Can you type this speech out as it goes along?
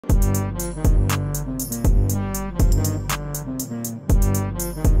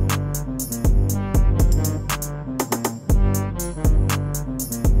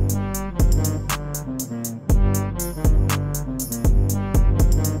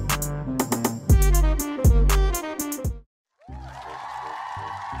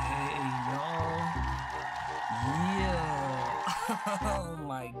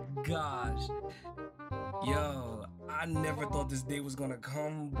this day was gonna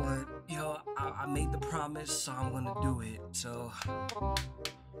come, but yo, I made the promise, so I'm gonna do it. So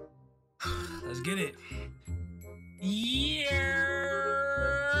let's get it. Yeah.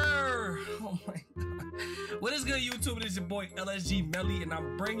 Oh my god. What is good, YouTube? It is your boy LSG Melly, and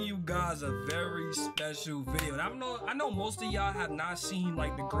I'm bringing you guys a very special video. And I know most of y'all have not seen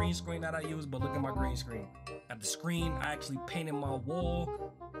like the green screen that I use, but look at my green screen. At the screen, I actually painted my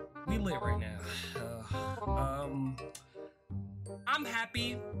wall. We lit right now. I'm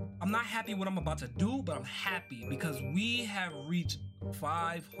happy. I'm not happy what I'm about to do, but I'm happy because we have reached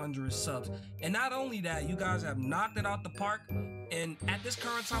 500 subs. And not only that, you guys have knocked it out the park. And at this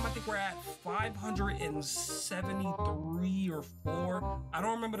current time, I think we're at 573 or 4. I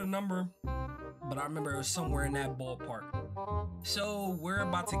don't remember the number, but I remember it was somewhere in that ballpark. So we're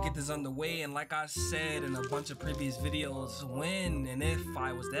about to get this underway, and like I said in a bunch of previous videos, when and if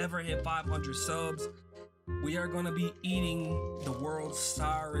I was to ever hit 500 subs, we are going to be eating the world's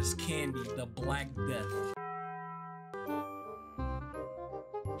sourest candy, the Black Death.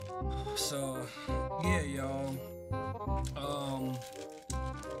 So yeah, y'all,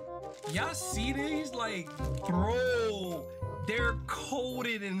 y'all see these? Like, bro, they're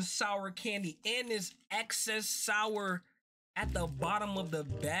coated in sour candy, and there's excess sour at the bottom of the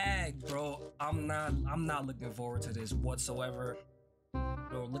bag, bro. I'm not looking forward to this whatsoever.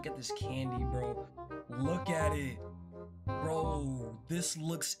 Bro, look at this candy, bro. Look at it, bro. This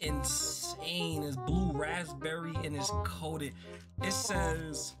looks insane. It's blue raspberry and it's coated. It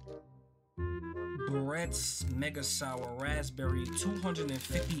says Brett's Mega Sour Raspberry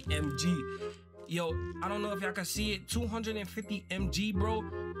 250 mg. Yo, I don't know if y'all can see it. 250 mg, bro.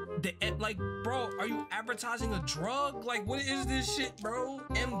 Like, bro, are you advertising a drug? Like, what is this shit, bro?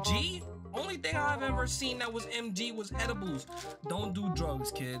 MG? Only thing I've ever seen that was MG was edibles. Don't do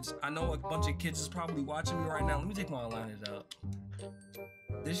drugs, kids. I know a bunch of kids is probably watching me right now. Let me take my aligners out.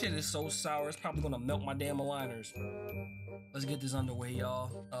 This shit is so sour, it's probably gonna melt my damn aligners. Let's get this underway,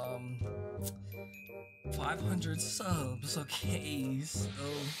 y'all. 500 subs, okay. So,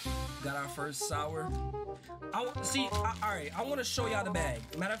 got our first sour. Alright, I want to show y'all the bag.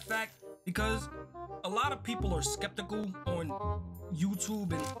 Matter of fact, because a lot of people are skeptical on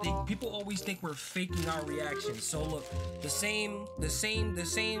YouTube, and people always think we're faking our reactions. So look, the same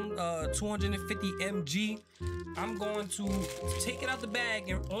 250 mg. I'm going to take it out the bag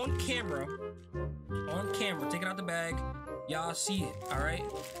and on camera, take it out the bag. Y'all see it, all right?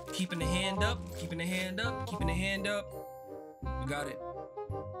 Keeping the hand up, keeping the hand up, keeping the hand up. You got it.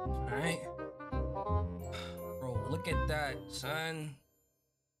 All right, bro. Look at that, son.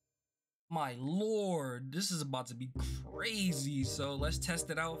 My lord, this is about to be crazy. So let's test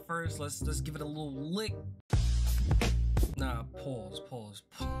it out first. Let's give it a little lick. Nah, pause.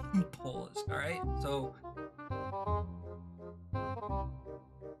 All right, so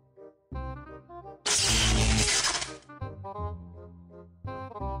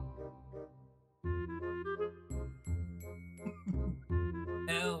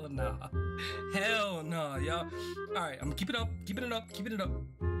hell nah, y'all. All right, I'm gonna keep it up.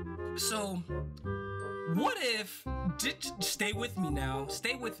 So, what if, stay with me now,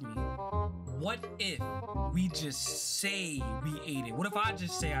 stay with me. What if we just say we ate it? What if I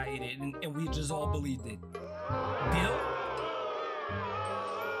just say I ate it and we just all believed it? Deal?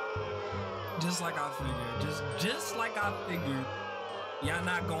 Just like I figured, just like I figured. Y'all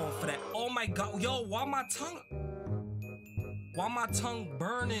not going for that. Oh my god, yo, why my tongue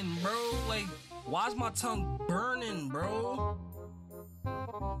burning, bro? Like, why's my tongue burning, bro?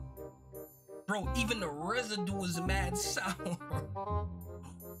 Bro, even the residue is mad sour.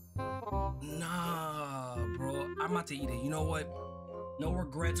 Nah, bro. I'm about to eat it. You know what? No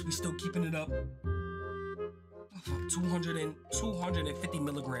regrets. We still keeping it up. 250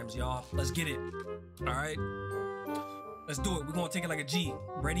 milligrams, y'all. Let's get it. All right. Let's do it. We're going to take it like a G.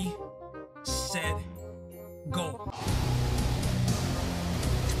 Ready, set, go.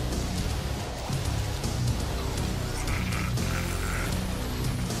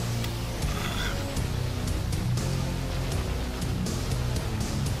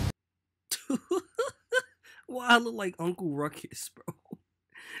 Why I look like Uncle Ruckus, bro?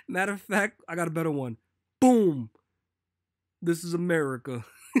 Matter of fact, I got a better one. Boom. This is America.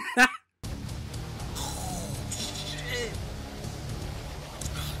 Oh, shit.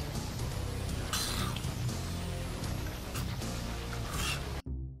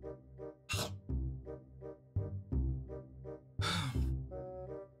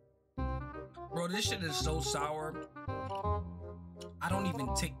 Bro, this shit is so sour. I don't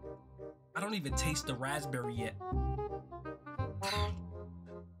even taste the raspberry yet.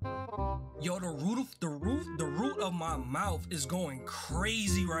 Yo, the root of my mouth is going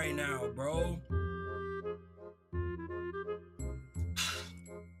crazy right now, bro.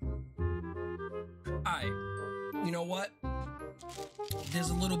 Alright, you know what?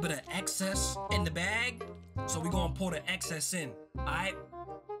 There's a little bit of excess in the bag, so we're gonna pour the excess in. Alright?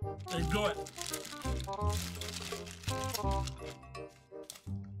 Let's do it.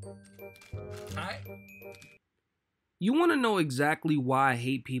 Alright? You wanna know exactly why I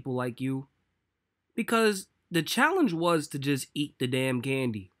hate people like you? Because the challenge was to just eat the damn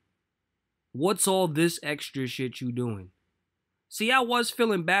candy. What's all this extra shit you doing? See, I was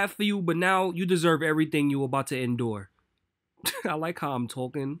feeling bad for you, but now you deserve everything you about to endure. I like how I'm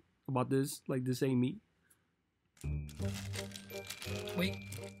talking about this, like this ain't me. Wait.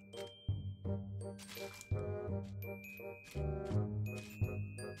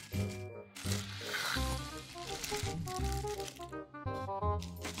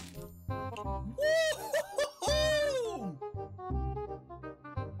 Woo-hoo-hoo-hoo!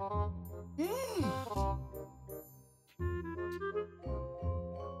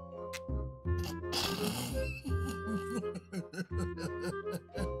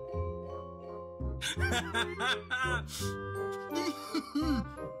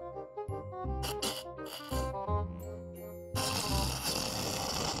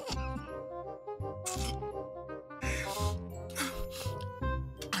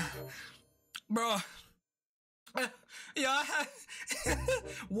 Bro, yeah,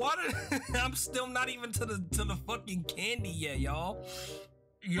 water. I'm still not even to the fucking candy yet, y'all.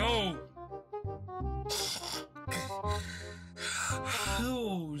 Yo.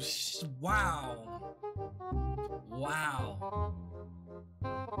 Oh, wow. Wow.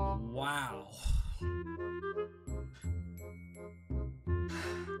 Wow.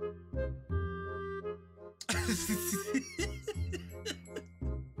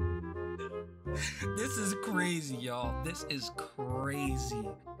 This is crazy, y'all. This is crazy.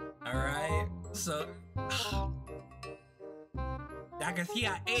 All right. So, I can see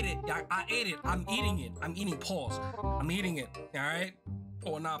I ate it. I ate it. I'm eating it. I'm eating pause. I'm eating it. All right.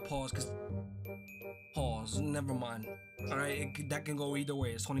 Or not pause, cause pause. Never mind. All right. That can go either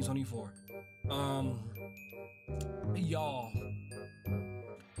way. It's 2024. Y'all.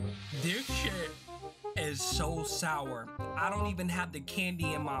 This shit is so sour. I don't even have the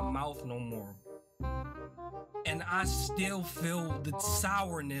candy in my mouth no more. And I still feel the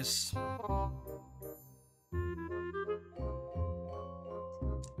sourness.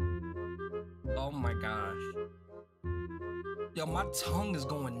 Oh my gosh. Yo, my tongue is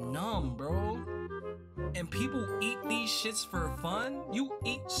going numb, bro. And people eat these shits for fun? You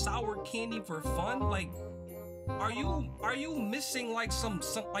eat sour candy for fun? Like, are you missing like some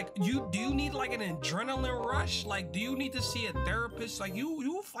like do you need like an adrenaline rush? Like, do you need to see a therapist? Like,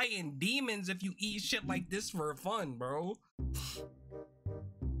 you fighting demons if you eat shit like this for fun, bro.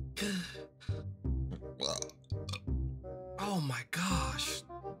 Oh my gosh.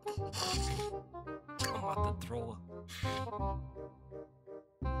 I'm about to throw up.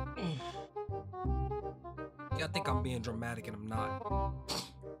 Yeah, I think I'm being dramatic and I'm not.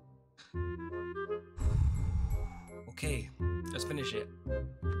 Okay, let's finish it.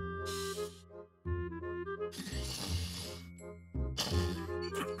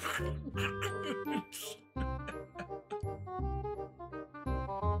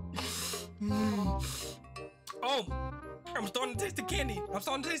 Oh, I'm starting to taste the candy. I'm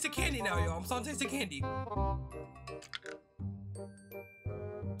starting to taste the candy now, y'all. I'm starting to taste the candy.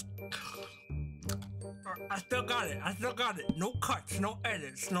 I still got it. I still got it. No cuts, no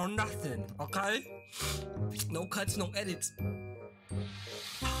edits, no nothing. Okay? No cuts, no edits.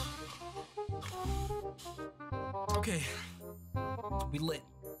 Okay. We lit.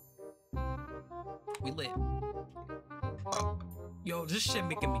 We lit. Yo, this shit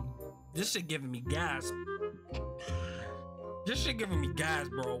giving me gas. This shit giving me gas,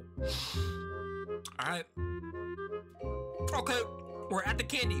 bro. Alright. Okay. We're at the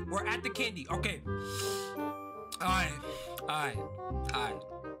candy. We're at the candy. Okay. Alright.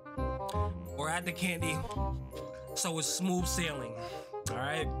 We're at the candy. So it's smooth sailing.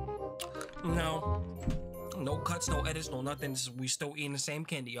 Alright. No cuts, no edits, no nothing. We still eating the same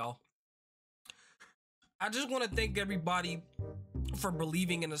candy, y'all. I just want to thank everybody for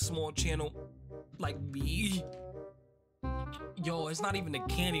believing in a small channel like me. Yo, it's not even the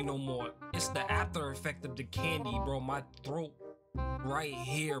candy no more. It's the after effect of the candy, bro. My throat right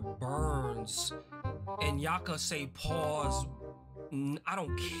here burns. And y'all could say pause. I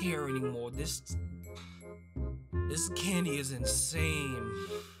don't care anymore. This candy is insane.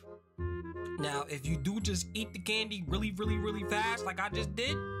 Now, if you do just eat the candy really, really, really fast, like I just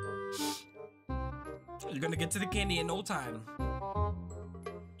did, You're gonna get to the candy in no time.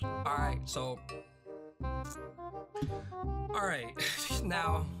 All right, so, all right,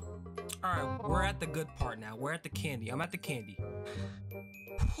 now, all right, we're at the good part now. We're at the candy. I'm at the candy.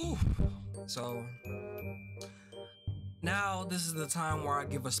 Whew. So, now this is the time where I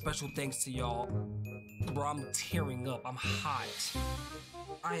give a special thanks to y'all. Bro, I'm tearing up. I'm hot.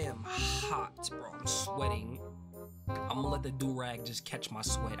 I am hot, bro. I'm sweating. I'm gonna let the do-rag just catch my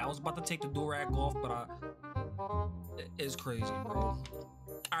sweat. I was about to take the do-rag off, but it's crazy, bro.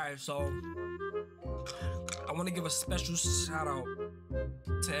 Alright, so I want to give a special shout out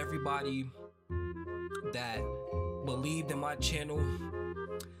to everybody that believed in my channel,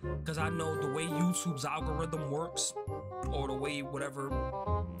 because I know the way YouTube's algorithm works, or the way whatever,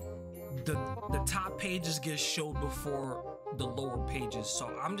 the top pages get showed before the lower pages. So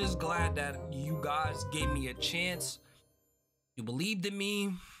I'm just glad that you guys gave me a chance. You believed in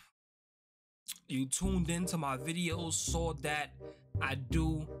me. You tuned into my videos, saw that I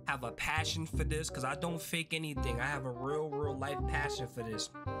do have a passion for this, because I don't fake anything. I have a real life passion for this.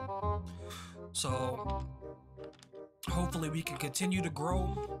 So hopefully we can continue to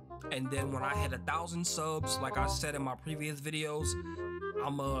grow, and then when I hit 1,000 subs, like I said in my previous videos,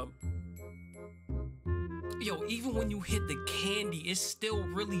 yo, even when you hit the candy, it's still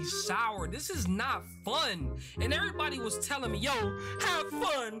really sour. This is not fun. And everybody was telling me, yo, have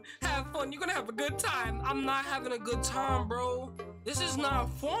fun, you're gonna have a good time. I'm not having a good time, bro. This is not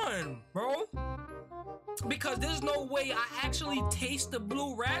fun, bro. Because there's no way I actually taste the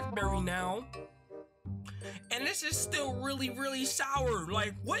blue raspberry now, and this is still really sour.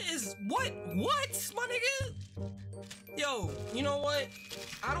 Like, what, my nigga? Yo, you know what?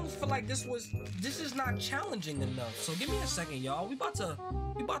 I don't feel like this is not challenging enough. So give me a second, y'all. We about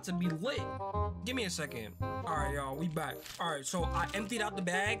to be lit. Give me a second. All right, y'all, we back. All right, so I emptied out the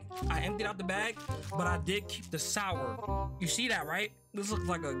bag, but I did keep the sour. You see that, right? This looks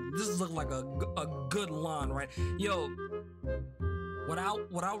like a good line, right? Yo,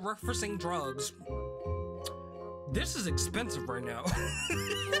 without referencing drugs, this is expensive right now.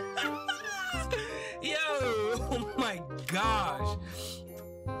 Yo, oh my gosh.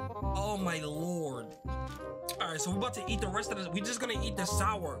 Oh my lord. Alright, so we're about to eat the rest of this. We're just gonna eat the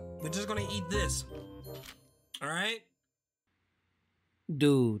sour. We're just gonna eat this. Alright?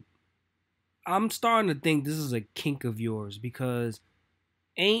 Dude, I'm starting to think this is a kink of yours, because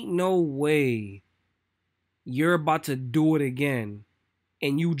ain't no way you're about to do it again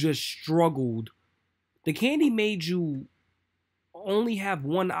and you just struggled. The candy made you only have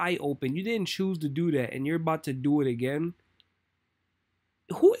one eye open. You didn't choose to do that, and you're about to do it again.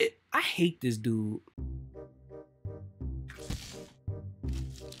 I hate this dude.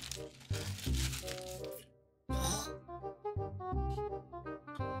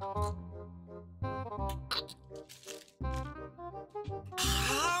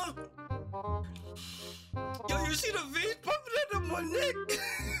 Yo, you see the veins pumping out of my neck?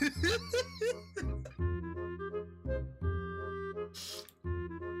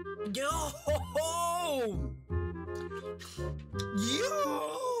 Yo!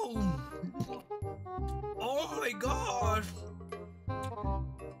 Oh my god!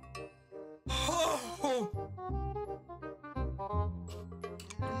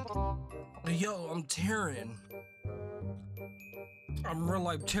 Yo, I'm tearing. I'm real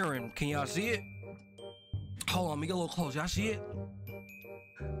life tearing. Can y'all see it? Hold on, let me get a little close. Y'all see it?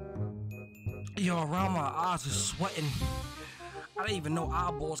 Yo, around my eyes is sweating. I didn't even know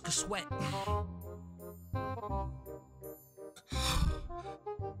eyeballs could sweat.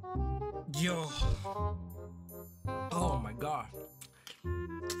 Yo. Oh my god.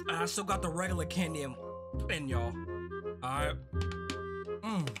 And I still got the regular candy in y'all. Alright.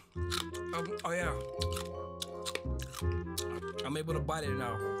 Oh yeah. I'm able to bite it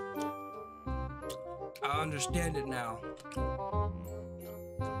now. I understand it now.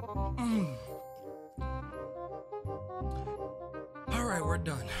 Alright, we're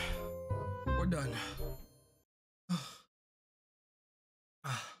done. We're done.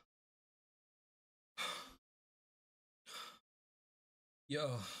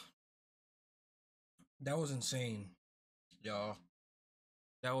 Yo. That was insane. Y'all.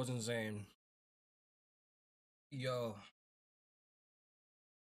 That was insane. Yo.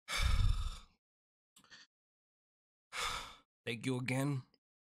 Thank you again,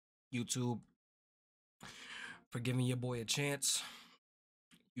 YouTube, for giving your boy a chance.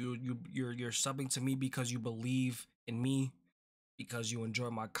 You're subbing to me because you believe in me, because you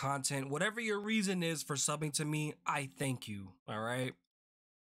enjoy my content. Whatever your reason is for subbing to me, I thank you. All right.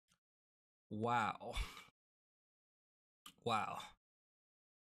 Wow.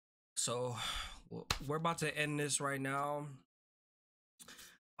 So we're about to end this right now.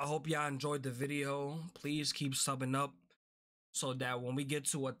 I hope y'all enjoyed the video. Please keep subbing up so that when we get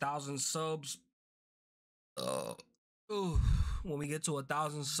to 1,000 subs, when we get to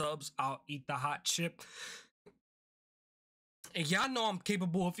 1,000 subs, I'll eat the hot chip. And y'all know I'm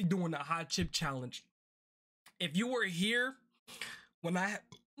capable of doing the hot chip challenge. If you were here when I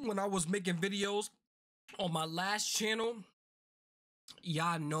was making videos on my last channel,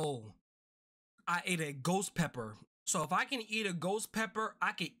 y'all know I ate a ghost pepper. So if I can eat a ghost pepper,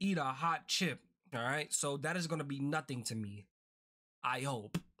 I can eat a hot chip. All right. So that is going to be nothing to me, I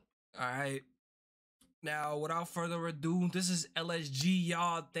hope. All right. Now, without further ado, this is LSG,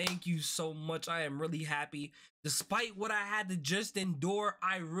 y'all. Thank you so much. I am really happy. Despite what I had to just endure,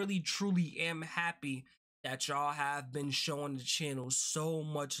 I really, truly am happy that y'all have been showing the channel so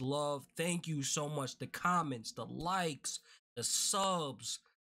much love. Thank you so much. The comments, the likes, the subs,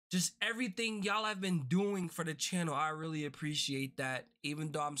 just everything y'all have been doing for the channel. I really appreciate that.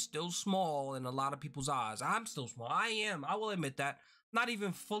 Even though I'm still small in a lot of people's eyes. I'm still small. I am. I will admit that. Not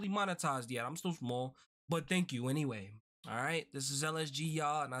even fully monetized yet. I'm still small. But thank you anyway. All right. This is LSG,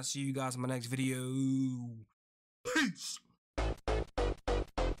 y'all. And I'll see you guys in my next video. Peace.